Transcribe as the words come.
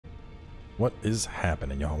What is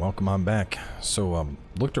happening, y'all? Welcome on back. So,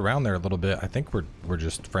 looked around there a little bit. I think we're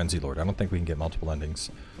just Frenzied Lord. I don't think we can get multiple endings.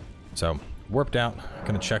 So, warped out.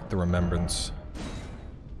 Gonna check the remembrance.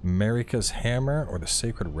 Marika's Hammer or the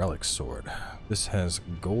Sacred Relic Sword. This has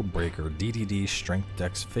Gold Breaker, DDD, Strength,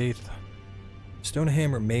 Dex, Faith. Stone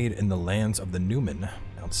Hammer made in the lands of the Newman,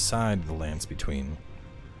 outside the lands between.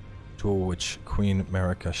 Tool which Queen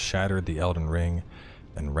Marika shattered the Elden Ring,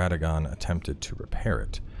 and Radagon attempted to repair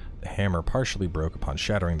it. The hammer partially broke upon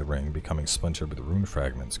shattering the ring, becoming splintered with rune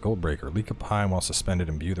fragments. Goldbreaker, leap up high while suspended,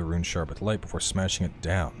 imbue the rune shard with light before smashing it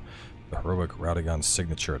down. The heroic Radagon's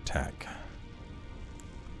signature attack.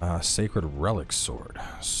 Sacred Relic Sword.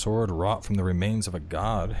 Sword wrought from the remains of a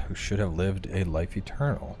god who should have lived a life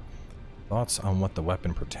eternal. Thoughts on what the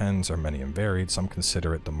weapon pretends are many and varied. Some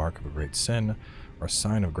consider it the mark of a great sin, or a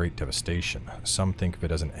sign of great devastation. Some think of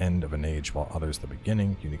it as an end of an age, while others the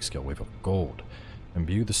beginning. Unique skill wave of gold.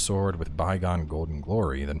 Imbue the sword with bygone golden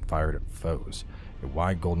glory, then fire it at foes. A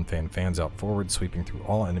wide golden fan fans out forward, sweeping through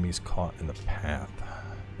all enemies caught in the path.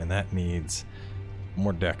 And that needs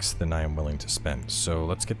more dex than I am willing to spend. So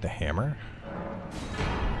let's get the hammer.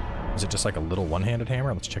 Is it just like a little one-handed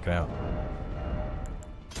hammer? Let's check it out.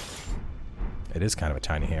 It is kind of a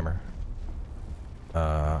tiny hammer.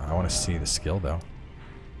 I want to see the skill though.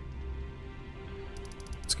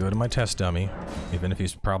 Let's go to my test dummy, even if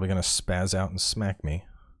he's probably going to spaz out and smack me.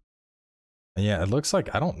 And yeah, it looks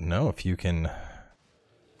like, I don't know if you can...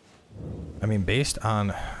 I mean, based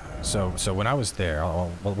on... So when I was there,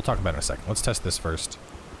 we'll talk about it in a second. Let's test this first.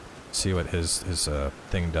 See what his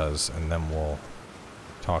thing does, and then we'll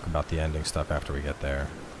talk about the ending stuff after we get there.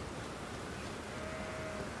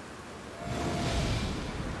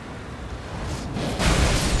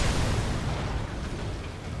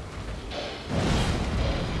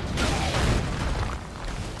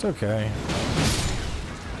 It's okay.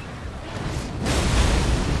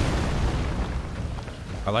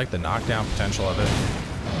 I like the knockdown potential of it.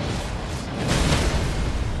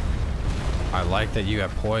 I like that you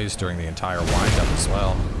have poise during the entire wind-up as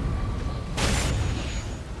well.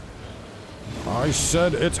 I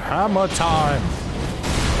said it's hammer time!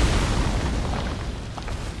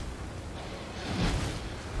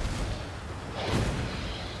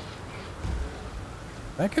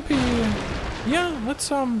 That could be... Yeah,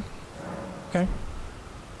 let's, okay.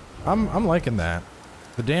 I'm liking that.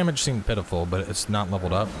 The damage seemed pitiful, but it's not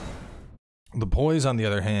leveled up. The poise, on the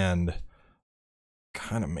other hand,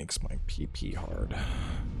 kind of makes my PP hard.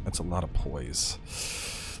 That's a lot of poise.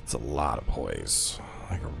 It's a lot of poise.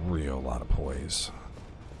 Like a real lot of poise.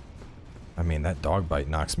 I mean, that dog bite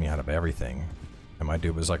knocks me out of everything. And my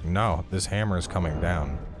dude was like, no, this hammer is coming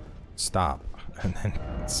down. Stop. And then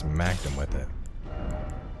smacked him with it.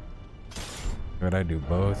 Could I do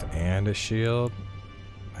both and a shield?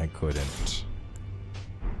 I couldn't.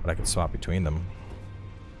 But I could swap between them.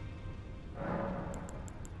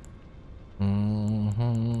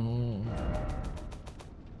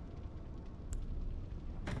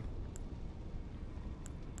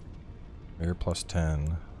 Air plus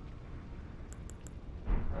 10.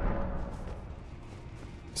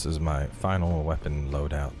 This is my final weapon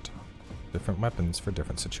loadout. Different weapons for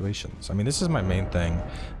different situations. I mean, this is my main thing.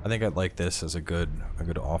 I think I'd like this as a good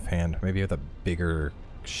offhand. Maybe with a bigger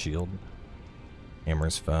shield.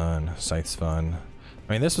 Hammer's fun. Scythe's fun.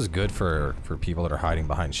 I mean, this was good for people that are hiding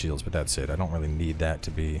behind shields, but that's it. I don't really need that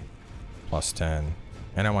to be plus 10.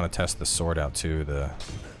 And I want to test the sword out too. The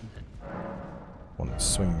one that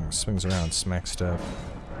swings around, smack stuff.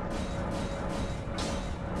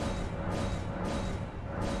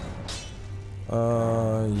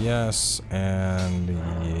 Yes, and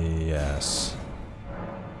yes.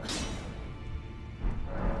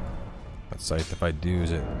 Let's see if I do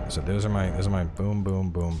it. So those are my boom, boom,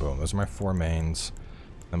 boom, boom. Those are my 4 mains.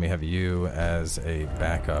 Then we have you as a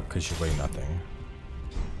backup because you weigh nothing.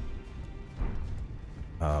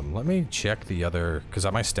 Let me check the other, because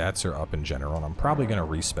my stats are up in general, and I'm probably gonna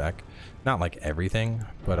respec. Not like everything,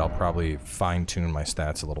 but I'll probably fine-tune my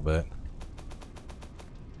stats a little bit.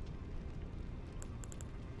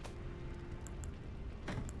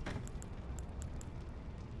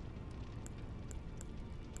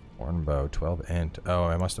 Bow 12 int. Oh,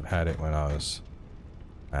 I must have had it when I was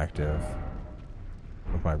active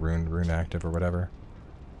with my rune active or whatever.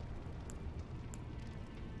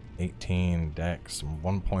 18 dex. I'm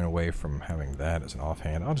 1 point away from having that as an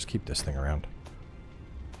offhand. I'll just keep this thing around.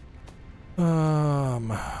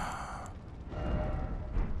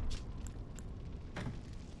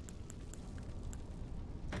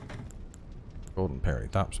 Golden parry,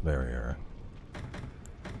 Thop's barrier.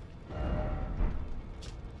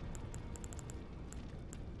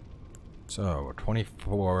 So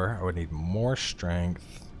 24. I would need more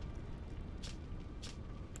strength.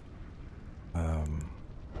 Well,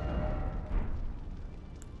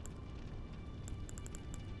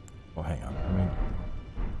 hang on.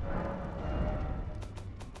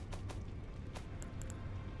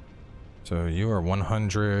 So you are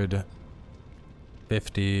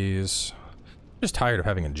 150s. Just tired of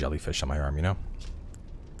having a jellyfish on my arm, you know?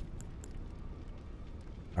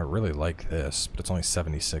 I really like this, but it's only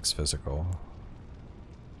 76 physical.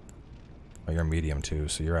 Oh, you're medium too,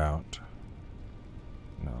 so you're out.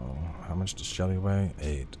 No. How much does jelly weigh?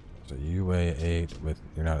 8. So you weigh 8 with...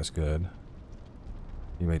 You're not as good.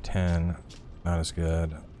 You weigh 10. Not as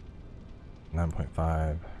good.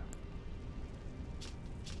 9.5.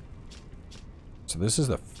 So this is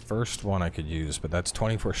the first one I could use, but that's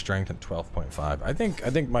 24 strength and 12.5. I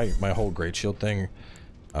think my whole great shield thing,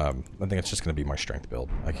 I think it's just gonna be my strength build.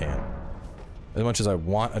 I can't. As much as I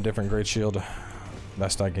want a different great shield,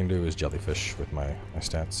 best I can do is jellyfish with my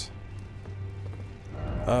stats.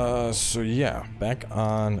 So yeah, back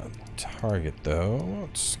on target though.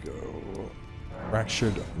 Let's go.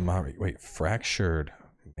 Fractured Fractured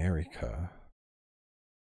Marika.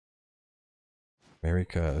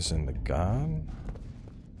 Marika is in the god.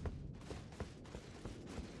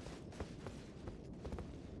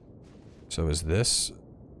 So is this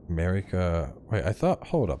Marika? Wait, I thought.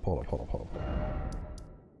 Hold up.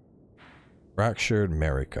 Fractured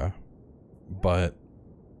Marika, but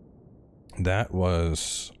that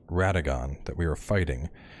was Radagon that we were fighting,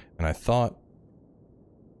 and I thought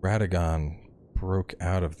Radagon broke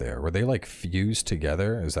out of there. Were they like fused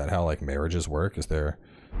together? Is that how like marriages work? Is there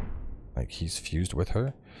like he's fused with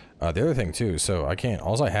her? The other thing too, so I can't,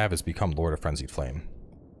 all I have is become Lord of Frenzied Flame.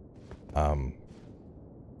 I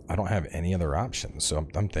don't have any other options, so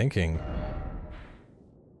I'm thinking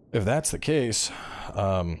if that's the case,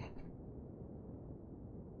 let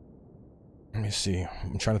me see.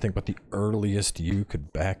 I'm trying to think what the earliest you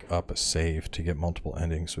could back up a save to get multiple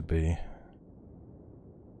endings would be.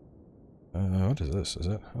 What is this? Is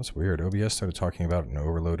it? That's weird. OBS started talking about an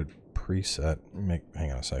overloaded preset.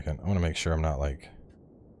 Hang on a second. I want to make sure I'm not like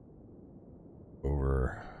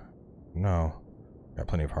over. No, got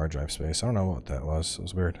plenty of hard drive space. I don't know what that was. It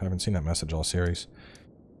was weird. I haven't seen that message all series.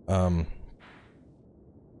 So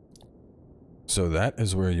that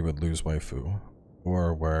is where you would lose waifu,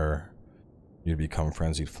 or where you'd become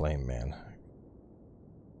Frenzied Flame Man.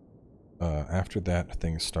 After that,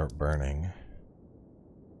 things start burning.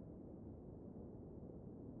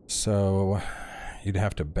 So you'd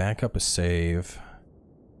have to back up a save,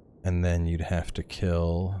 and then you'd have to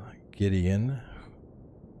kill Gideon,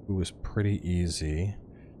 who was pretty easy.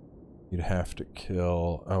 You'd have to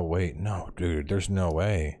kill... Oh wait, no, dude, there's no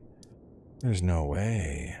way. There's no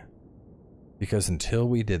way. Because until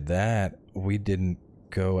we did that, we didn't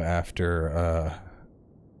go after,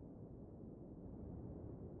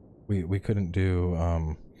 we couldn't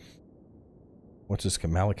do, what's this,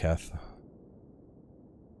 Malekith.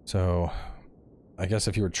 So, I guess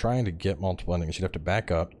if you were trying to get multiple endings, you'd have to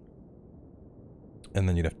back up, and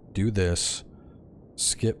then you'd have to do this,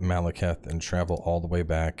 skip Malekith, and travel all the way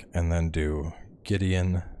back, and then do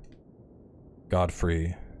Gideon,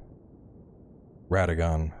 Godfrey,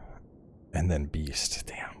 Radagon, and then Beast.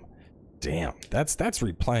 Damn. That's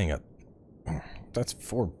replaying it. That's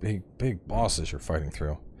 4 big bosses you're fighting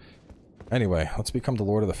through. Anyway, let's become the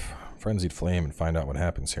Lord of the Frenzied Flame and find out what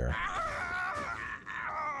happens here.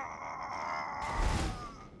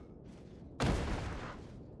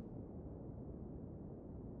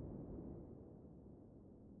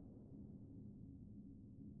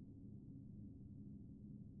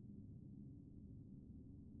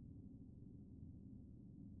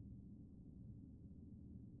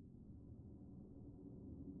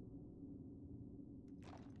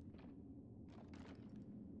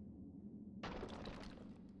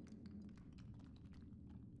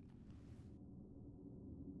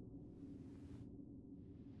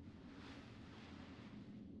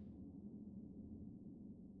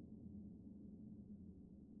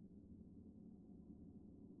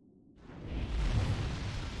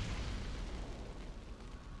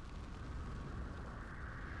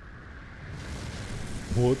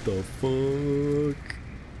 What the fuck?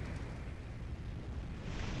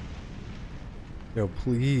 Yo,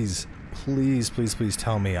 please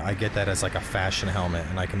tell me I get that as like a fashion helmet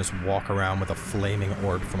and I can just walk around with a flaming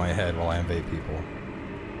orb for my head while I invade people.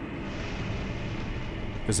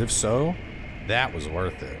 Because if so, that was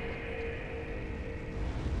worth it.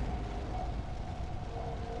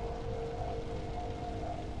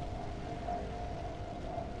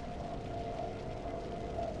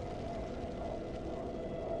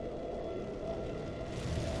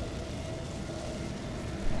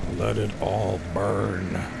 Let it all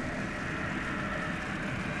burn.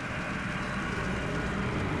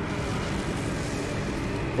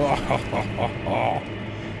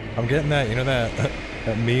 I'm getting that, you know that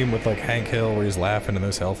that meme with like Hank Hill where he's laughing and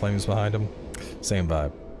there's hell flames behind him? Same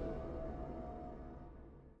vibe.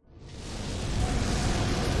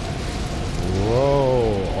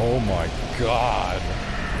 Whoa, oh my god.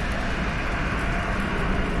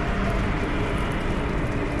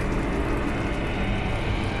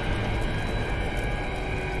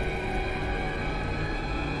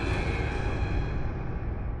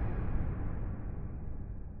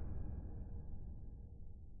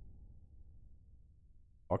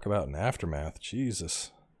 Talk about an aftermath,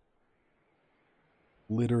 Jesus.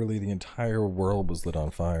 Literally the entire world was lit on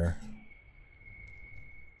fire.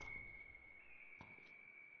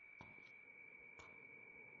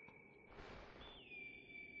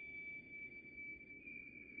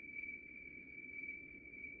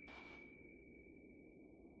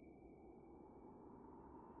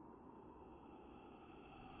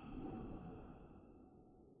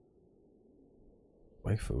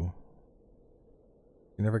 Waifu.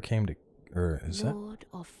 She never came to, or is that? Lord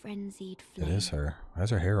of Frenzied Flame. It is her. Why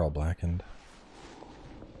is her hair all blackened?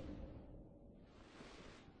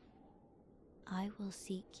 I will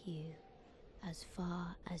seek you as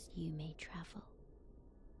far as you may travel.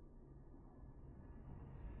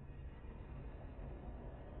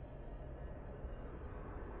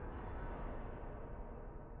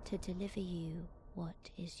 To deliver you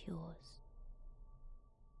what is yours.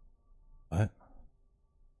 What?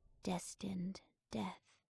 Destined death.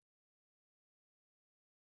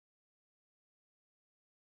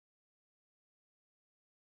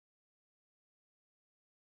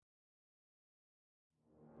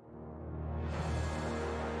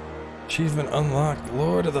 Achievement unlocked,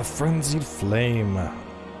 Lord of the Frenzied Flame.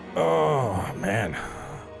 Oh, man.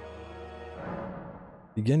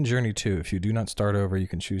 Begin journey 2. If you do not start over, you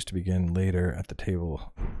can choose to begin later at the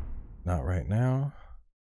table. Not right now.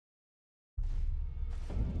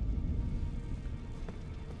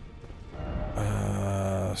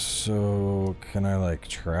 So can I like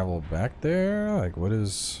travel back there? Like what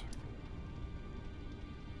is...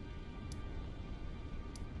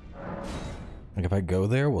 Like if I go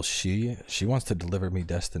there, will she wants to deliver me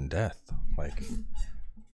destined death. Like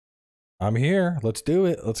I'm here. Let's do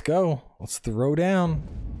it. Let's go. Let's throw down.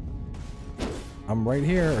 I'm right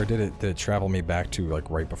here. Or did it travel me back to like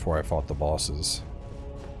right before I fought the bosses?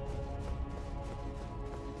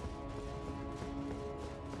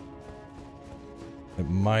 It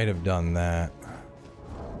might have done that.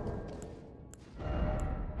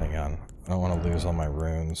 Hang on. I don't want to lose all my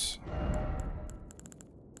runes.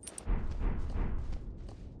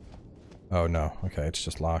 Oh no. Okay, it's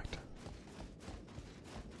just locked.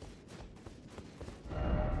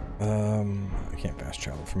 I can't fast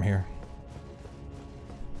travel from here.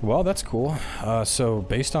 Well, that's cool. So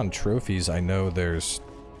based on trophies, I know there's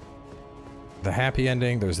the happy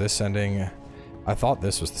ending, there's this ending. I thought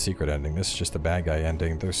this was the secret ending. This is just the bad guy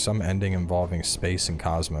ending. There's some ending involving space and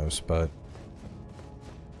cosmos, but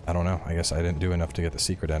I don't know. I guess I didn't do enough to get the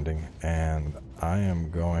secret ending, and I am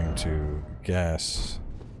going to guess.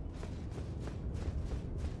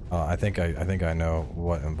 I think I know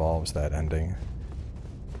what involves that ending,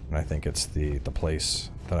 and I think it's the place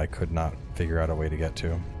that I could not figure out a way to get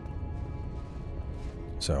to.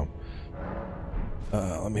 So.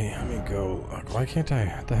 Let me go. Why can't I?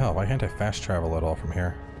 What the hell? Why can't I fast travel at all from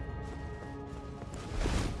here?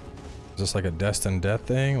 Is this like a destined death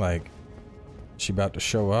thing? Like, she about to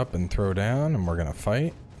show up and throw down, and we're gonna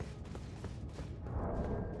fight?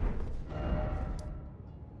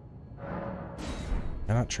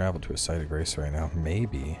 Cannot travel to a site of grace right now.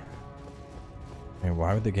 Maybe. I mean,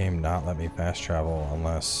 why would the game not let me fast travel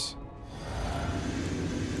unless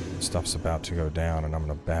stuff's about to go down and I'm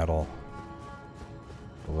gonna battle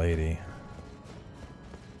the lady?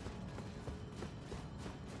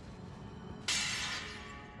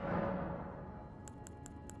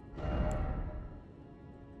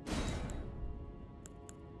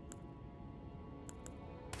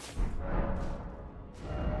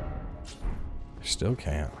 Still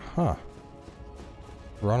can't, huh?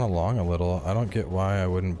 Run along a little. I don't get why I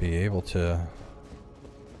wouldn't be able to.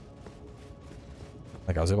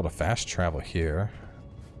 Like, I was able to fast travel here.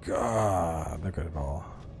 God, look at it all.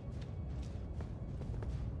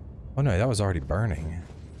 Oh no, that was already burning.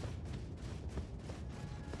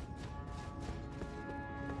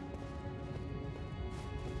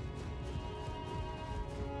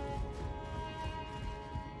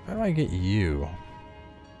 How do I get you?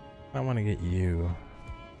 I want to get you.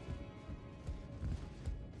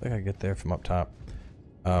 I think I get there from up top.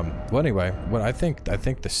 Well, anyway, what I think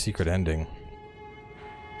the secret ending,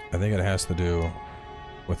 I think it has to do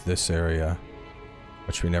with this area,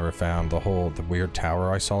 which we never found. The weird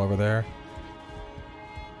tower I saw over there.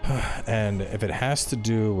 And if it has to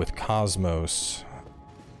do with Cosmos,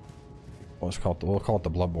 we'll call it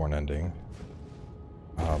the Bloodborne ending.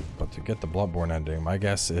 But to get the Bloodborne ending, my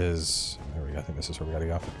guess is, there we go, I think this is where we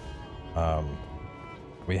gotta go.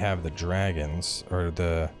 We have the dragons, or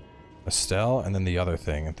the Estelle, and then the other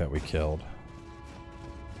thing that we killed.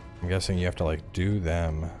 I'm guessing you have to like do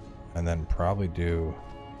them, and then probably do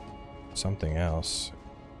something else.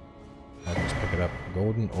 I'll just pick it up.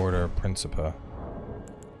 Golden Order Principa.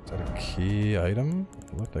 Is that a key item?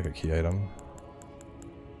 It looked like a key item.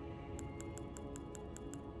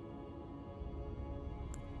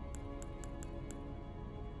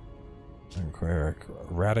 Inquiry.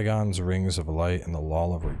 Radagon's Rings of Light and the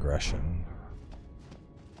Law of Regression.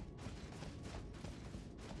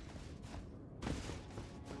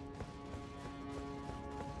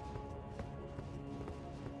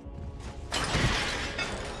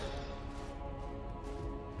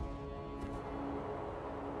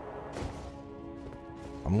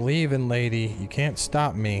 I'm leaving, lady. You can't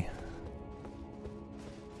stop me.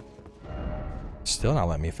 Still not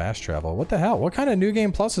letting me fast travel. What the hell? What kind of New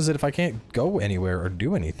Game Plus is it if I can't go anywhere or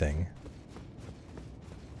do anything?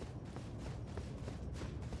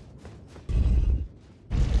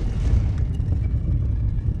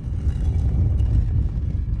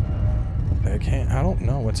 I don't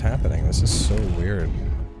know what's happening. This is so weird.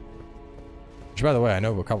 Which, by the way, I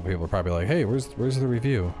know a couple people are probably like, hey, where's the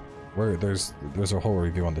review? There's a whole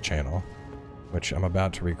review on the channel, which I'm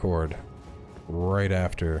about to record right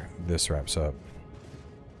after this wraps up.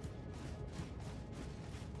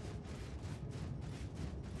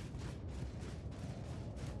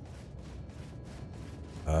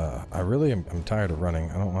 I'm tired of running.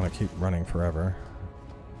 I don't want to keep running forever.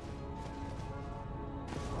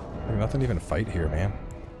 There's nothing to even fight here, man.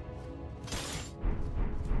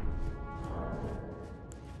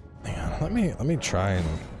 Hang on, let me try and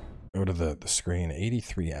go to the screen.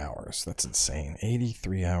 83 hours. That's insane.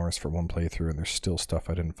 83 hours for one playthrough, and there's still stuff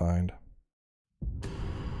I didn't find.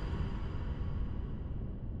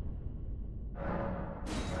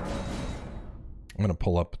 I'm gonna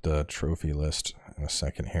pull up the trophy list in a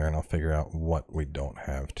second here, and I'll figure out what we don't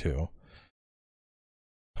have too.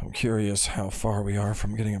 I'm curious how far we are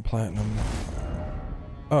from getting a platinum.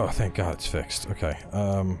 Oh, thank God it's fixed. Okay.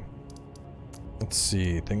 Let's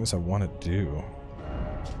see. Things I want to do.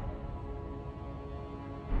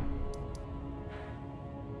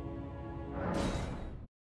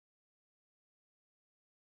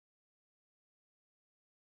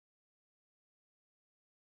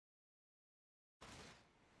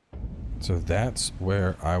 So that's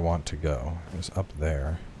where I want to go. It's up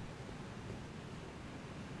there.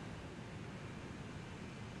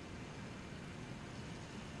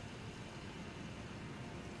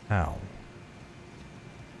 How?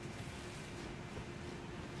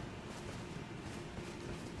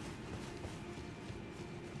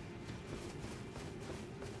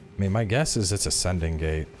 I mean, my guess is it's Ascending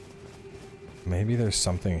Gate. Maybe there's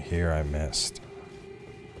something here I missed.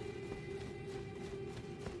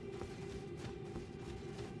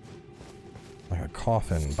 Like a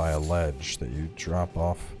coffin by a ledge that you drop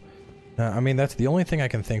off. I mean, that's the only thing I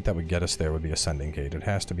can think that would get us there would be Ascending Gate. It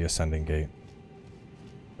has to be Ascending Gate.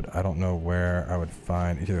 But I don't know where I would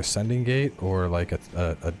find either Ascending Gate or like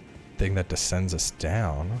a thing that descends us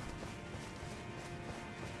down.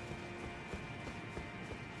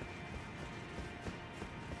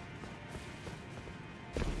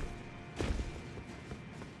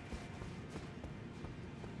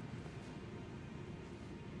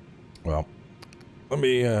 Well, let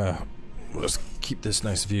me let's keep this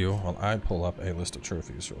nice view while I pull up a list of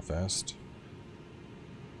trophies real fast.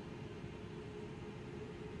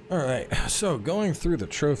 Alright, so going through the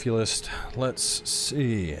trophy list, let's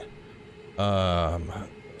see.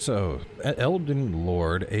 So, Elden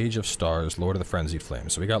Lord, Age of Stars, Lord of the Frenzied Flame.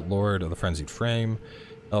 So we got Lord of the Frenzied Flame.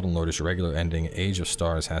 Elden Lord is your regular ending. Age of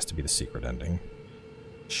Stars has to be the secret ending.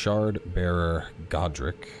 Shard Bearer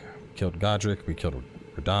Godric. We killed Godric, we killed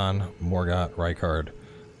Radon, Morgott, Rykard,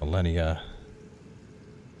 Millennia.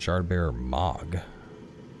 Shard Bearer Mog.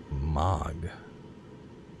 Mog.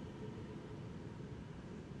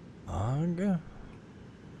 Mog?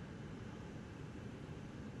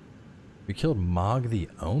 We killed Mog the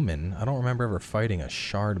Omen. I don't remember ever fighting a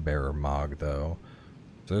Shard Bearer Mog, though.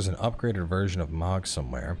 So there's an upgraded version of Mog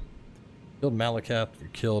somewhere. Killed Malakath. We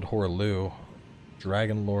killed Horlu.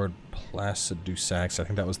 Dragon Lord Placid Dusax. I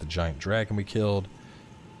think that was the giant dragon we killed.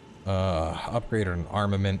 Upgraded an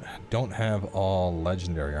armament. Don't have all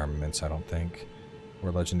legendary armaments, I don't think.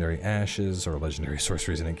 Or legendary ashes, or legendary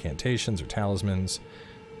sorceries and incantations, or talismans.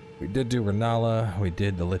 We did do Renala, we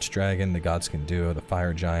did the Lich Dragon, the Godskin Duo, the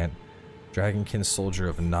Fire Giant, Dragonkin Soldier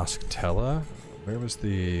of Nosktella. Where was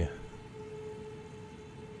the...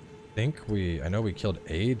 I know we killed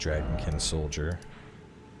a Dragonkin Soldier.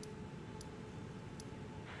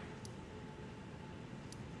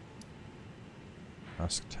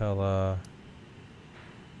 Nosktella.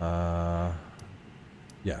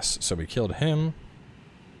 Yes, so we killed him.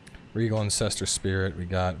 Regal Ancestor Spirit, we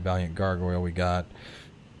got Valiant Gargoyle, we got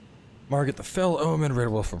Margit the Fell Omen, Red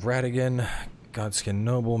Wolf of Radigan, Godskin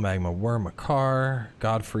Noble, Magma Worm Makar,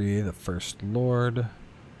 Godfrey the First Lord,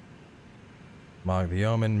 Mog the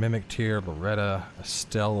Omen, Mimic Tear, Loretta,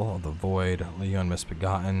 Estelle of the Void, Leon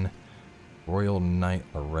Misbegotten, Royal Knight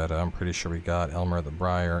Loretta, I'm pretty sure we got Elmer the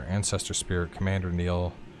Briar, Ancestor Spirit, Commander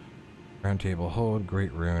Neil, Roundtable Hold,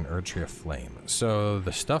 Great Rune, Erdtree of Flame. So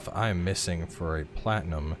the stuff I'm missing for a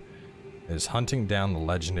platinum is hunting down the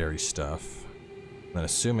legendary stuff. And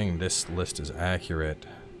assuming this list is accurate,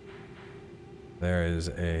 there is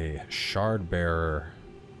a Shard Bearer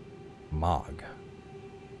Mog.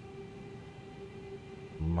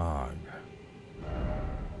 Mog.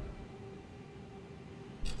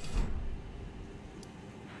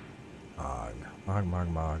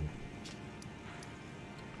 Mog.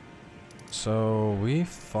 So we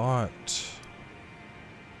fought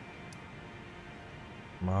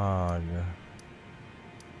Mog.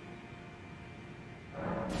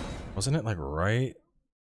 Wasn't it like right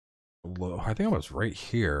below? I think it was right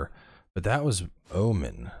here, but that was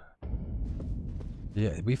Omen.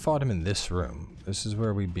 Yeah, we fought him in this room. This is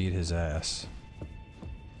where we beat his ass.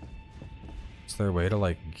 Is there a way to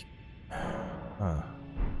like... Huh.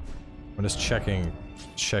 I'm just checking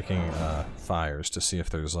fires to see if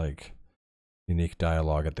there's like unique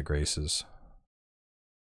dialogue at the Graces.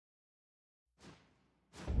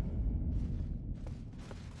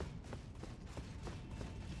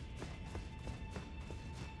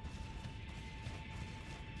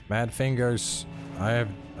 Mad Fingers,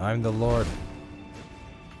 I'm the Lord.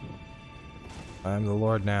 I'm the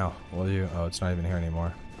Lord now. Will you? Oh, it's not even here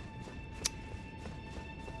anymore.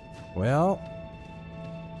 Well,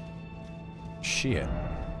 shit.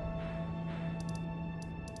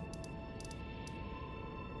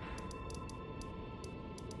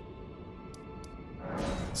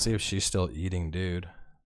 Let's see if she's still eating, dude.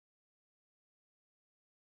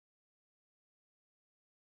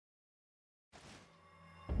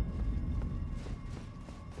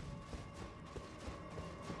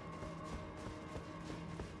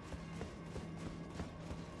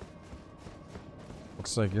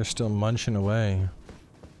 Looks like you're still munching away.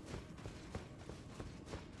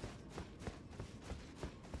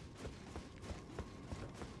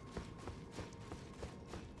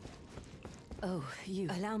 Oh, you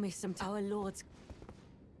allow me some our lords.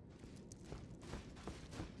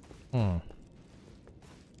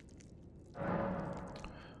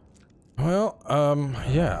 Well,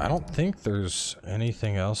 yeah, I don't think there's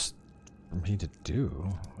anything else for me to do.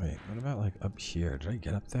 Wait, what about like up here? Did I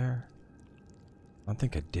get up there? I don't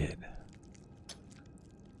think I did.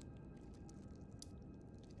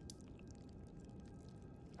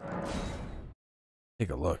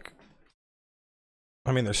 Take a look.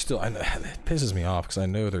 I mean, there's still, it pisses me off because I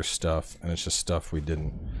know there's stuff, and it's just stuff we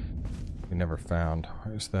never found.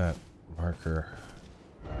 Where's that marker?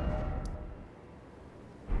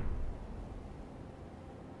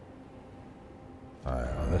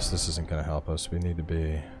 Alright, well, this isn't gonna help us. We need to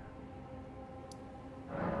be...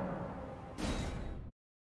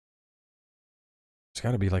 There's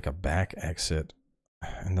gotta be like a back exit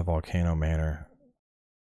in the Volcano Manor.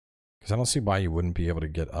 Because I don't see why you wouldn't be able to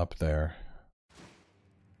get up there.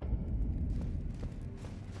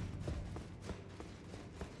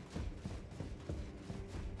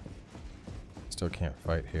 Still can't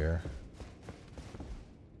fight here.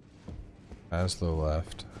 Aslo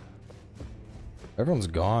left. Everyone's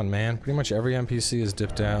gone, man. Pretty much every NPC is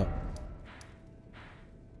dipped out.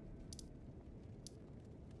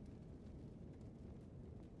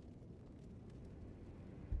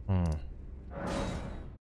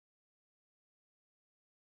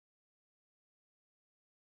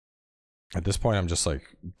 At this point, I'm just like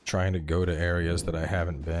trying to go to areas that I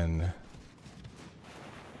haven't been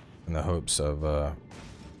in the hopes of, you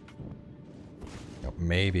know,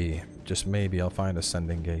 maybe, just maybe I'll find a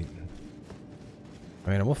sending gate. I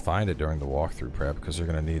mean, we'll find it during the walkthrough prep because you're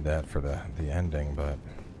gonna need that for the ending, but...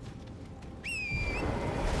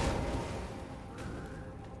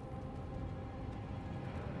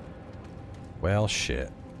 Well, shit.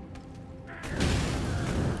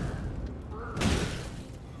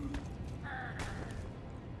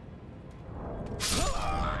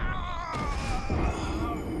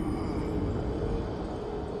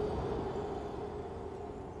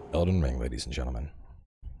 Elden Ring, ladies and gentlemen.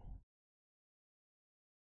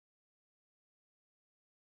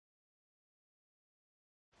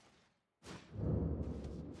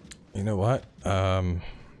 You know what?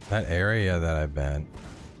 That area that I've been...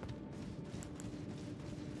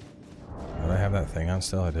 Did I have that thing on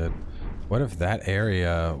still? I did. What if that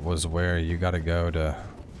area was where you gotta go to...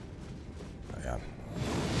 Hang on.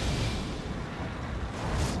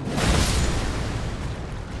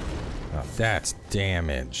 Oh, that's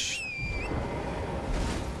damage.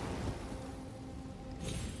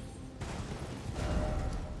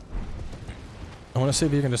 I want to see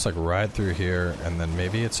if you can just like ride through here, and then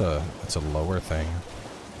maybe it's a lower thing.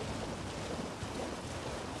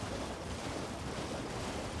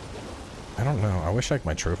 I don't know. I wish like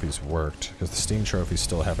my trophies worked, because the Steam trophies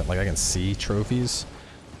still haven't. Like I can see trophies,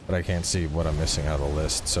 but I can't see what I'm missing out of the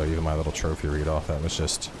list. So even my little trophy read off, that was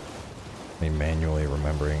just me manually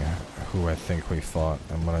remembering who I think we fought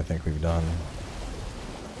and what I think we've done.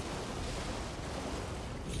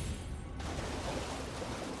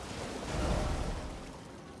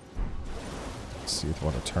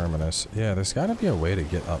 Seathwater Terminus. Yeah, there's gotta be a way to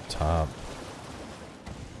get up top.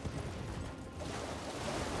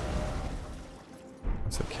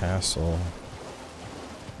 That's the castle.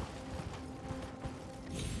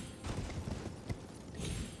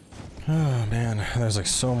 Oh man, there's like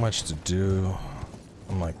so much to do.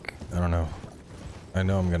 I'm like, I don't know. I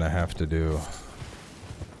know I'm gonna have to do...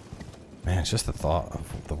 Man, just the thought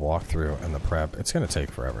of the walkthrough and the prep. It's gonna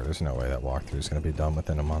take forever. There's no way that walkthrough is gonna be done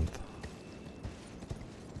within a month.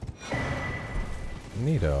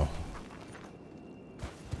 Neato.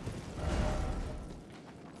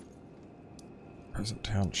 Present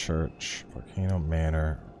Town Church, Volcano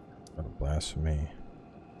Manor, what a blasphemy.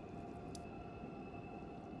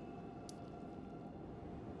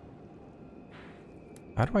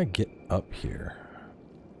 How do I get up here?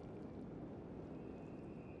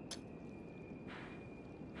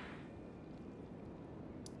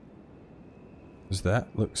 Because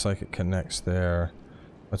that looks like it connects there.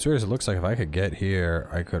 What's weird is it looks like if I could get here,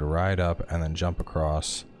 I could ride up and then jump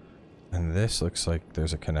across. And this looks like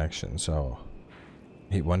there's a connection, so...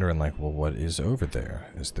 I keep wondering, like, well, what is over there?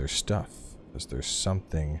 Is there stuff? Is there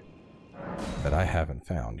something that I haven't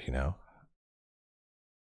found, you know?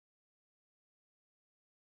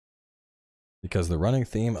 Because the running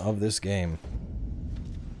theme of this game,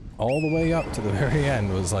 all the way up to the very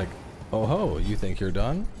end, was like, oh ho, you think you're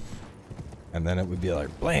done? And then it would be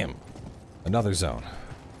like, blam! Another zone.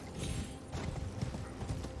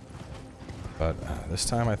 But this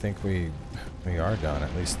time I think we are done.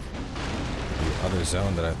 At least the other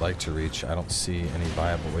zone that I'd like to reach, I don't see any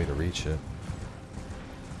viable way to reach it.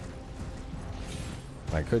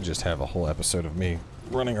 I could just have a whole episode of me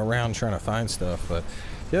running around trying to find stuff, but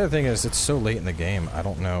the other thing is it's so late in the game, I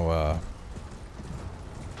don't know,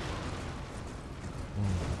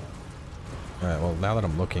 Alright, well now that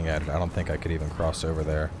I'm looking at it, I don't think I could even cross over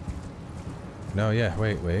there. No, yeah,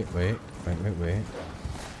 wait.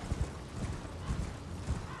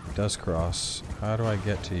 It does cross. How do I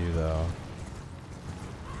get to you, though?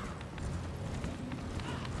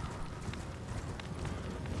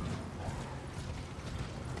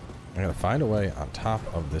 I gotta find a way on top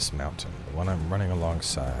of this mountain, the one I'm running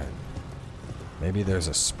alongside. Maybe there's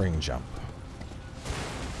a spring jump.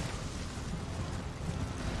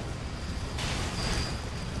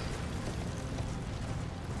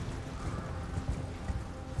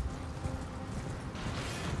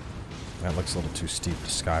 That looks a little too steep to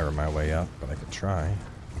Skyrim my way up, but I could try.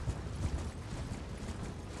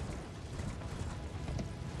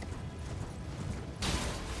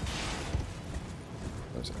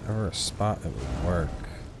 If there's ever a spot that would work.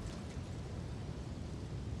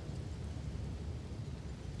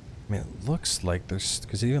 I mean, it looks like there's...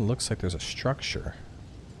 because it even looks like there's a structure.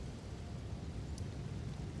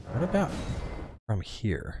 What about from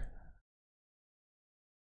here?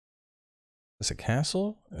 Is this a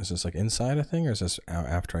castle? Is this like inside a thing, or is this out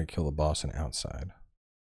after I kill the boss and outside?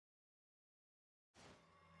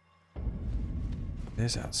 It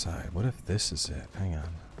is outside. What if this is it? Hang on.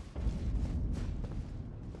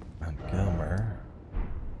 Mount Gilmer.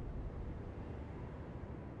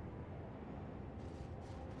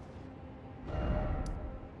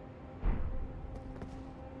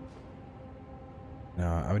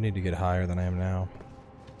 No, I would need to get higher than I am now.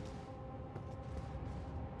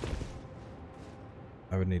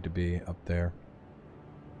 I would need to be up there.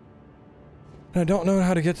 And I don't know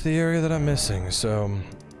how to get to the area that I'm missing, so...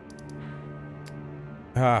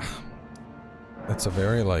 That's a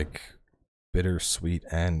very, like, bittersweet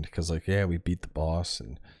end, because, like, yeah, we beat the boss,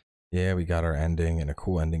 and Yeah, we got our ending and a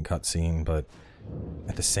cool ending cutscene, but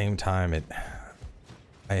at the same time,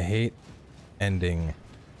 I hate ending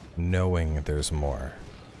knowing there's more.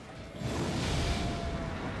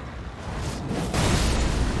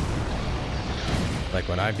 Like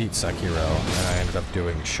when I beat Sekiro and I ended up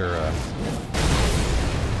doing Shura,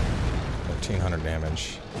 1300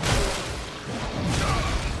 damage.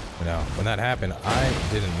 You know, when that happened, I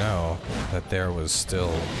didn't know that there was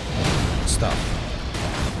still stuff.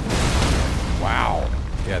 Wow.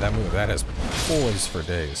 Yeah, that move, that has poise for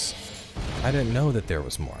days. I didn't know that there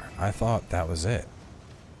was more. I thought that was it.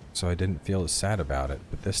 So I didn't feel as sad about it.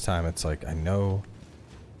 But this time it's like, I know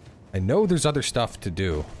there's other stuff to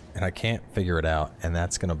do, and I can't figure it out, and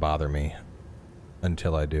that's gonna bother me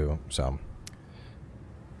until I do, so.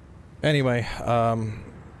 Anyway,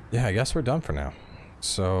 yeah, I guess we're done for now.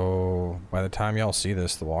 So, by the time y'all see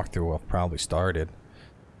this, the walkthrough will have probably started.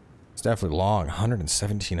 It's definitely long,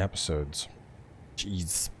 117 episodes.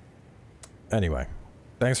 Jeez. Anyway,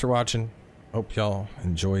 thanks for watching. Hope y'all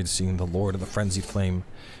enjoyed seeing the Lord of the Frenzied Flame.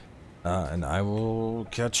 And I will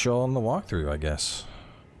catch y'all on the walkthrough, I guess.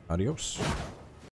 Adios.